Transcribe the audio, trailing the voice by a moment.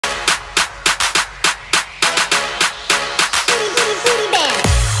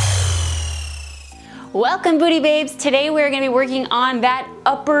Welcome booty babes. Today we're going to be working on that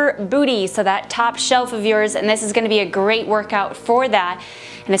upper booty, so that top shelf of yours, and this is going to be a great workout for that,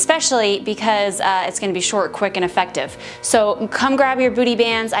 and especially because it's going to be short, quick, and effective. So come grab your booty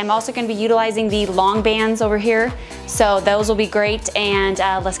bands. I'm also going to be utilizing the long bands over here, so those will be great, and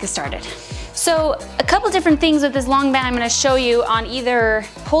let's get started. So a couple different things with this long band I'm going to show you on either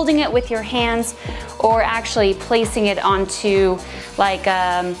holding it with your hands or actually placing it onto like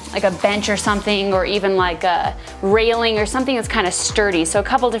a bench or something, or even like a railing or something that's kind of sturdy. So a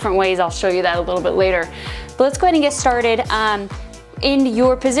couple different ways, I'll show you that a little bit later. But let's go ahead and get started. In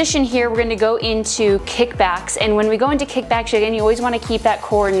your position here, we're going to go into kickbacks, and when we go into kickbacks, again, you always want to keep that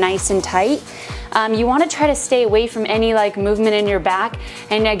core nice and tight. You want to try to stay away from any like movement in your back,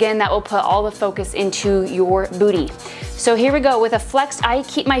 and again, that will put all the focus into your booty. So here we go. With a flex, I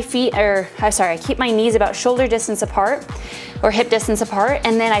keep my I keep my knees about shoulder distance apart or hip distance apart,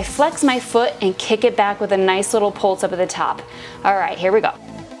 and then I flex my foot and kick it back with a nice little pulse up at the top. All right, here we go.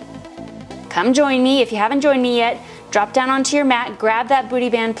 Come join me. If you haven't joined me yet, drop down onto your mat, grab that booty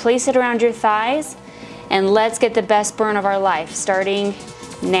band, place it around your thighs, and let's get the best burn of our life, starting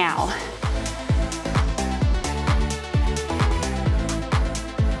now.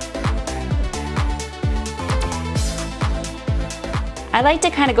 I like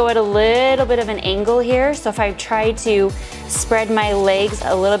to kind of go at a little bit of an angle here, so if I try to spread my legs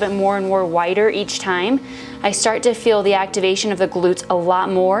a little bit more and more wider each time, I start to feel the activation of the glutes a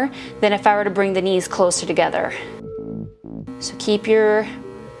lot more than if I were to bring the knees closer together. So keep your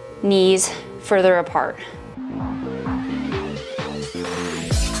knees further apart.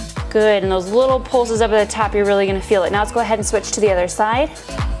 Good, and those little pulses up at the top, you're really gonna feel it. Now let's go ahead and switch to the other side.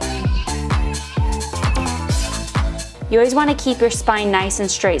 You always want to keep your spine nice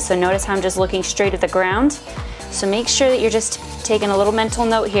and straight, so notice how I'm just looking straight at the ground. So make sure that you're just taking a little mental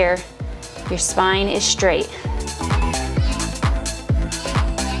note here. Your spine is straight.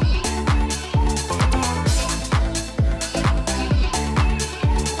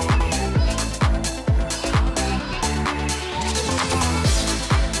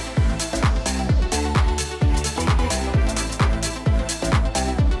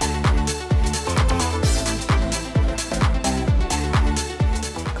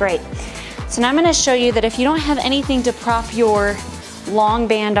 Great. So now I'm going to show you that if you don't have anything to prop your long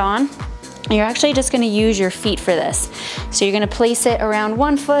band on, you're actually just going to use your feet for this. So you're going to place it around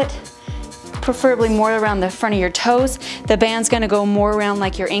one foot, preferably more around the front of your toes. The band's going to go more around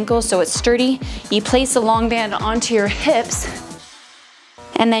like your ankles, so it's sturdy. You place the long band onto your hips,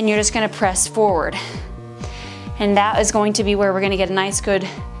 and then you're just going to press forward. And that is going to be where we're going to get a nice good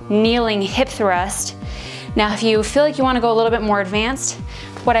kneeling hip thrust. Now if you feel like you want to go a little bit more advanced,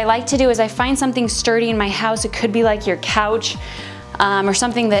 what I like to do is I find something sturdy in my house. It could be like your couch or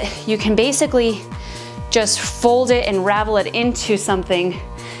something that you can basically just fold it and ravel it into something,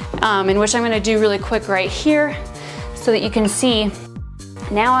 in which I'm going to do really quick right here so that you can see.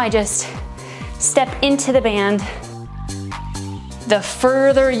 Now I just step into the band. The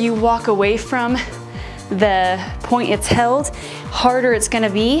further you walk away from the point it's held, harder it's going to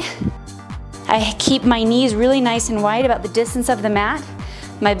be. I keep my knees really nice and wide, about the distance of the mat.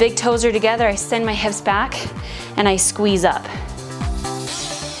 My big toes are together, I send my hips back, and I squeeze up.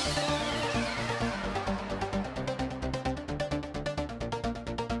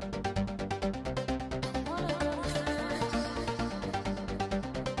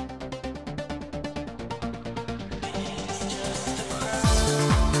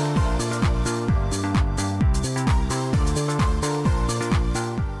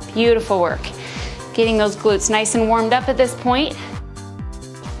 Beautiful work. Getting those glutes nice and warmed up at this point.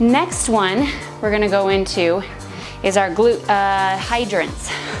 Next one we're gonna go into is our glute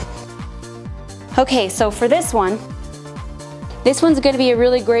hydrants. Okay, so for this one's gonna be a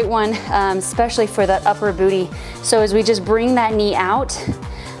really great one, especially for that upper booty. So as we just bring that knee out,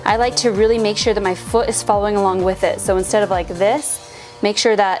 I like to really make sure that my foot is following along with it. So instead of like this, make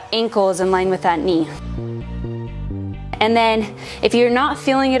sure that ankle is in line with that knee. And then if you're not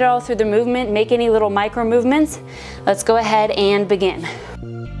feeling it at all through the movement, make any little micro movements. Let's go ahead and begin.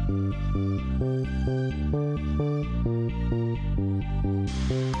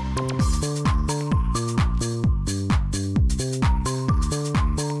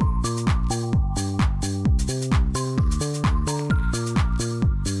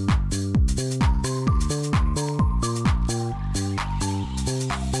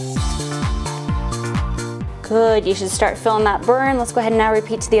 Good, you should start feeling that burn. Let's go ahead and now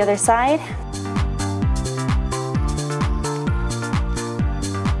repeat to the other side.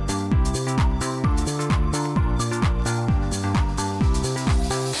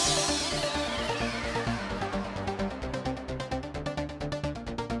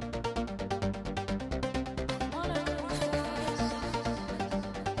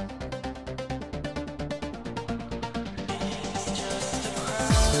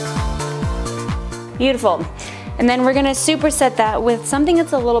 Beautiful. And then we're gonna superset that with something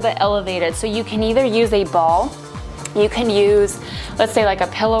that's a little bit elevated. So you can either use a ball, you can use, let's say like a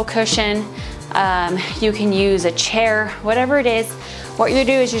pillow cushion, you can use a chair, whatever it is. What you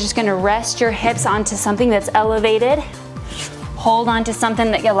do is you're just gonna rest your hips onto something that's elevated, hold onto something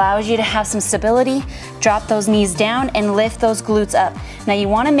that allows you to have some stability, drop those knees down and lift those glutes up. Now you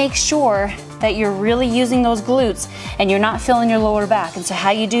wanna make sure that you're really using those glutes and you're not feeling your lower back. And so how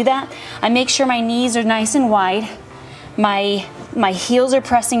you do that, I make sure my knees are nice and wide, my heels are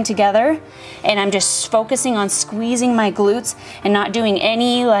pressing together, and I'm just focusing on squeezing my glutes and not doing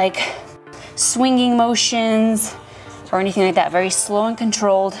any like swinging motions or anything like that. Very slow and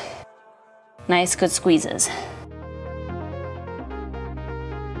controlled, nice, good squeezes.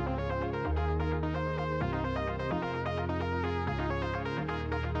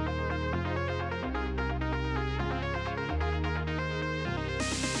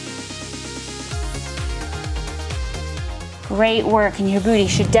 Great work, and your booty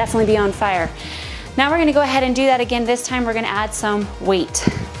should definitely be on fire. Now we're gonna go ahead and do that again. This time we're gonna add some weight.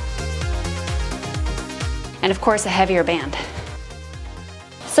 And of course a heavier band.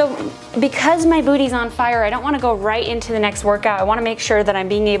 So because my booty's on fire, I don't wanna go right into the next workout. I wanna make sure that I'm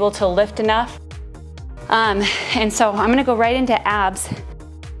being able to lift enough. And so I'm gonna go right into abs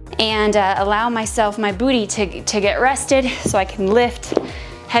and allow myself, my booty to get rested so I can lift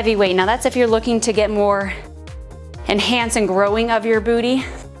heavy weight. Now that's if you're looking to get more enhance and growing of your booty,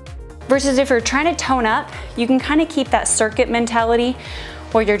 versus if you're trying to tone up, you can kind of keep that circuit mentality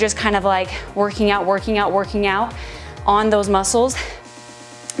where you're just kind of like working out on those muscles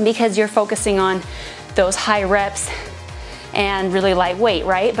because you're focusing on those high reps and really light weight,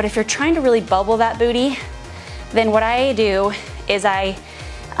 right? But if you're trying to really bubble that booty, then what I do is I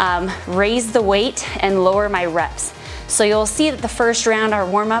raise the weight and lower my reps. So you'll see that the first round, our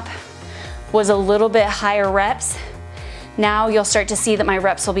warm-up, was a little bit higher reps. Now you'll start to see that my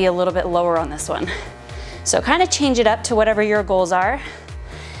reps will be a little bit lower on this one. So kind of change it up to whatever your goals are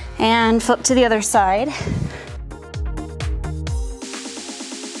and flip to the other side.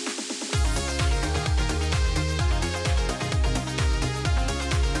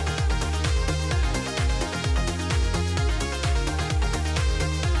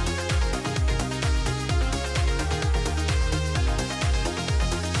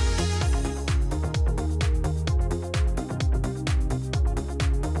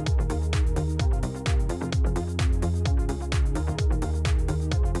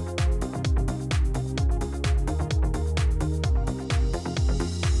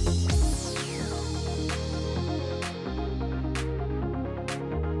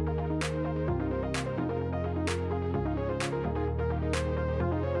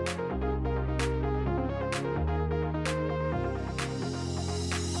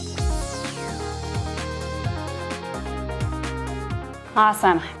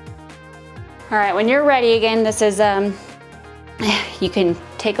 Awesome. All right, when you're ready again, this is, you can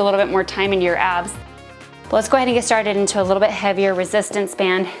take a little bit more time into your abs. But let's go ahead and get started into a little bit heavier resistance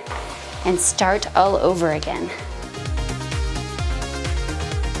band and start all over again.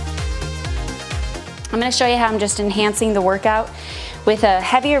 I'm gonna show you how I'm just enhancing the workout with a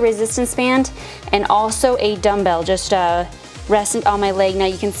heavier resistance band and also a dumbbell, just rest on my leg. Now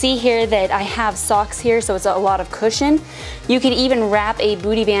you can see here that I have socks here, so it's a lot of cushion. You could even wrap a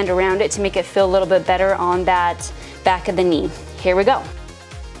booty band around it to make it feel a little bit better on that back of the knee. Here we go.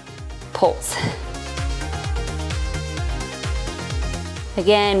 Pulse.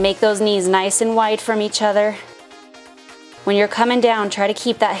 Again, make those knees nice and wide from each other. When you're coming down, try to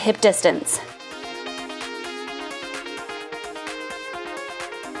keep that hip distance.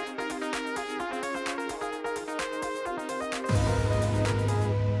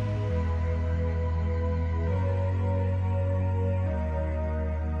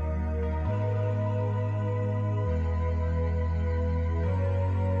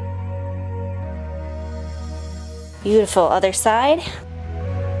 Beautiful, other side.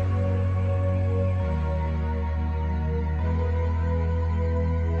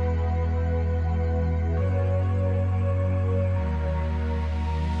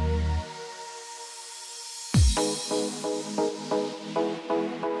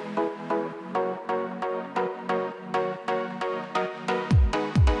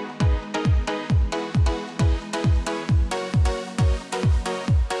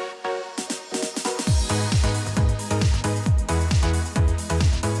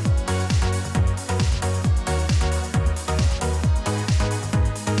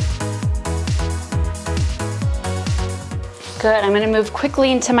 Good, I'm gonna move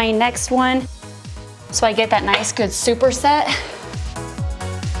quickly into my next one so I get that nice good superset.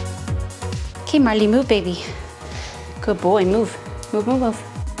 Okay, Marley, move, baby. Good boy, move. Move, move, move.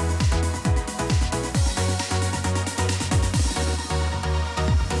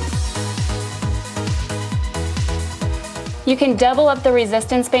 You can double up the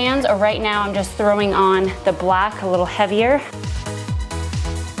resistance bands, or right now I'm just throwing on the black a little heavier.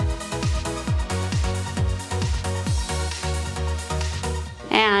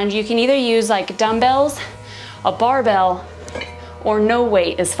 And you can either use like dumbbells, a barbell, or no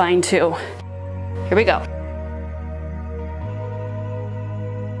weight is fine too. Here we go.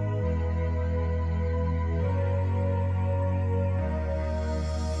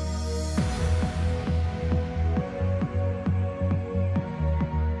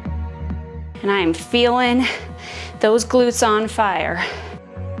 And I am feeling those glutes on fire.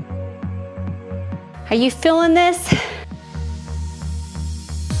 Are you feeling this?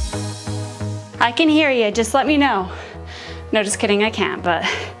 I can hear you, just let me know. No, just kidding, I can't, but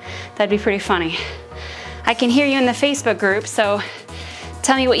that'd be pretty funny. I can hear you in the Facebook group, so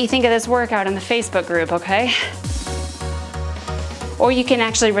tell me what you think of this workout in the Facebook group, okay? Or you can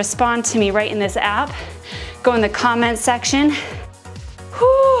actually respond to me right in this app. Go in the comment section.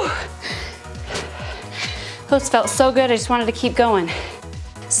 Whew. Those felt so good, I just wanted to keep going.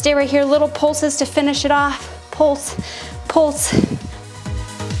 Stay right here, little pulses to finish it off. Pulse, pulse.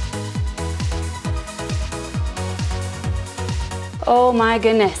 Oh my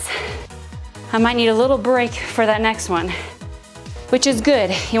goodness. I might need a little break for that next one, which is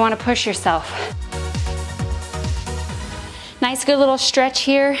good. You want to push yourself. Nice good little stretch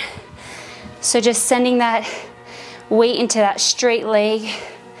here. So just sending that weight into that straight leg.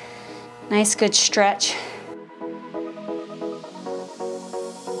 Nice good stretch.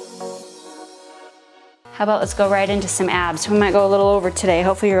 How about let's go right into some abs? We might go a little over today.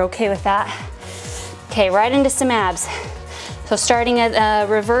 Hopefully you're okay with that. Okay, right into some abs. So starting at a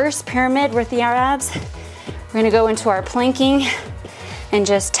reverse pyramid with the abs, we're gonna go into our planking and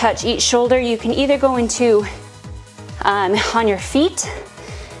just touch each shoulder. You can either go into on your feet,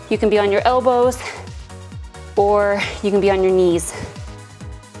 you can be on your elbows, or you can be on your knees.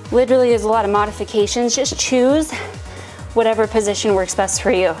 Literally, there's a lot of modifications. Just choose whatever position works best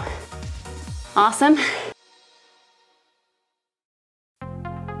for you. Awesome.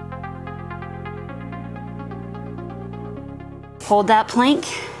 Hold that plank.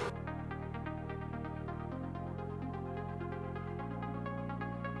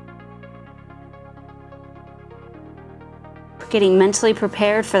 Getting mentally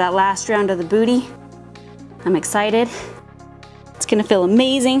prepared for that last round of the booty. I'm excited. It's gonna feel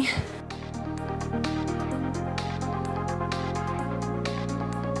amazing.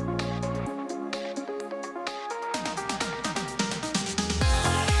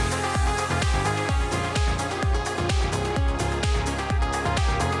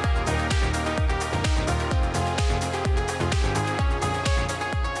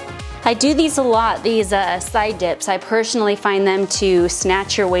 I do these a lot, these side dips. I personally find them to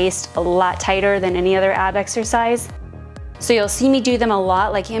snatch your waist a lot tighter than any other ab exercise. So you'll see me do them a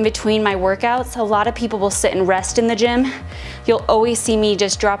lot, like in between my workouts. A lot of people will sit and rest in the gym. You'll always see me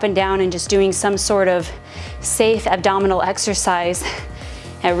just dropping down and just doing some sort of safe abdominal exercise.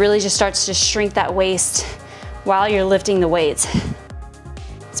 It really just starts to shrink that waist while you're lifting the weights.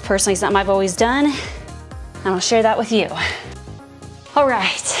 It's personally something I've always done, and I'll share that with you. All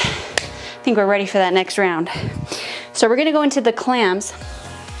right. I think we're ready for that next round. So we're gonna go into the clams,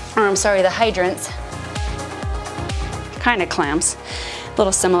 or I'm sorry, the hydrants. Kind of clams, a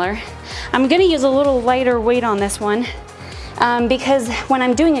little similar. I'm gonna use a little lighter weight on this one because when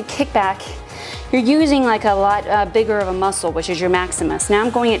I'm doing a kickback, you're using like a lot bigger of a muscle, which is your maximus. Now I'm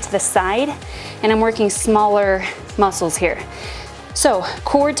going it to the side and I'm working smaller muscles here. So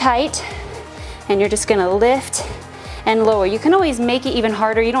core tight, and you're just gonna lift and lower. You can always make it even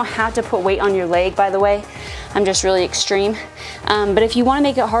harder. You don't have to put weight on your leg, by the way. I'm just really extreme. But if you wanna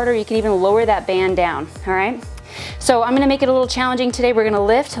make it harder, you can even lower that band down, all right? So I'm gonna make it a little challenging today. We're gonna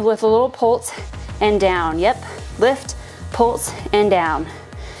lift with a little pulse and down. Yep, lift, pulse, and down.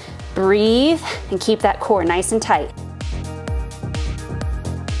 Breathe and keep that core nice and tight.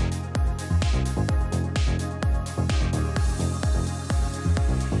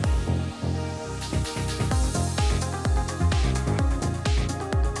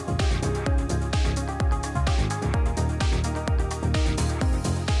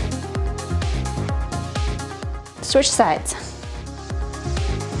 Switch sides.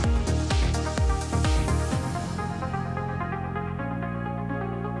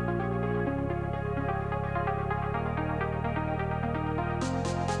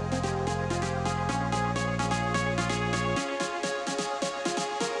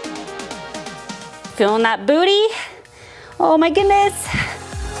 feeling that booty? Oh my goodness.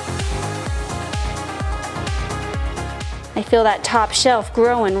 I feel that top shelf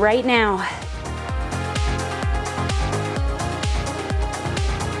growing right now.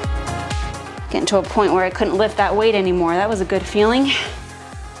 Getting to a point where I couldn't lift that weight anymore. That was a good feeling.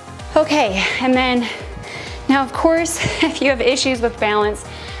 Okay, and then now of course, if you have issues with balance,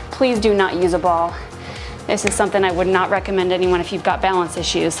 please do not use a ball. This is something I would not recommend anyone if you've got balance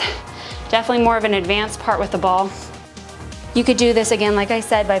issues. Definitely more of an advanced part with the ball. You could do this again, like I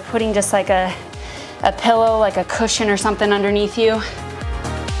said, by putting just like a pillow, like a cushion or something underneath you.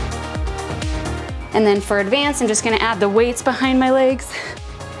 And then for advanced, I'm just gonna add the weights behind my legs.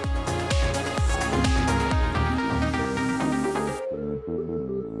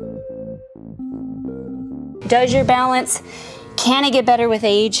 Does your balance, can it get better with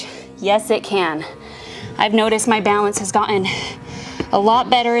age? Yes, it can. I've noticed my balance has gotten a lot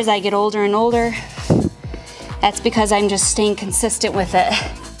better as I get older and older. That's because I'm just staying consistent with it.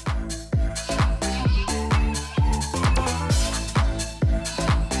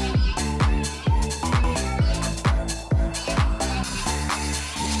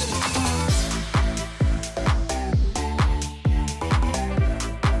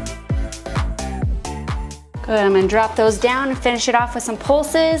 Good, I'm gonna drop those down and finish it off with some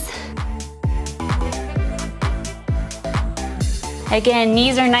pulses. Again,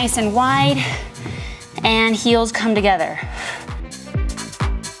 knees are nice and wide and heels come together.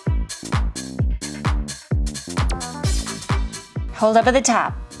 Hold up at the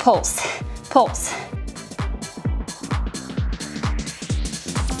top, pulse, pulse.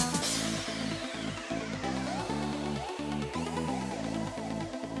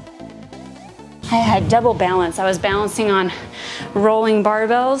 I had double balance. I was balancing on rolling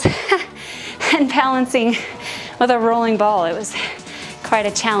barbells and balancing with a rolling ball. It was quite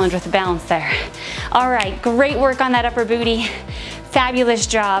a challenge with the balance there. All right, great work on that upper booty. Fabulous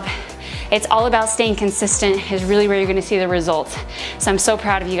job. It's all about staying consistent is really where you're gonna see the results. So I'm so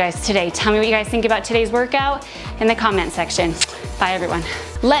proud of you guys today. Tell me what you guys think about today's workout in the comment section. Bye everyone.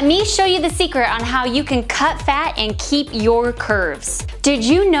 Let me show you the secret on how you can cut fat and keep your curves. Did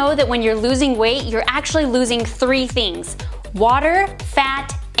you know that when you're losing weight, you're actually losing 3 things: water,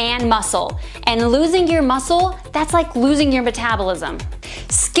 fat, and muscle. And losing your muscle, that's like losing your metabolism.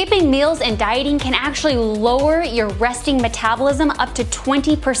 Skipping meals and dieting can actually lower your resting metabolism up to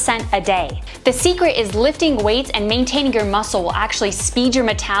 20% a day. The secret is lifting weights and maintaining your muscle will actually speed your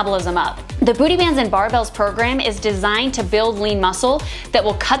metabolism up. The Booty Bands and Barbells program is designed to build lean muscle that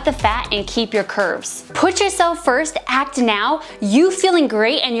will cut the fat and keep your curves. Put yourself first, act now. You feeling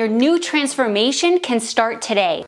great and your new transformation can start today.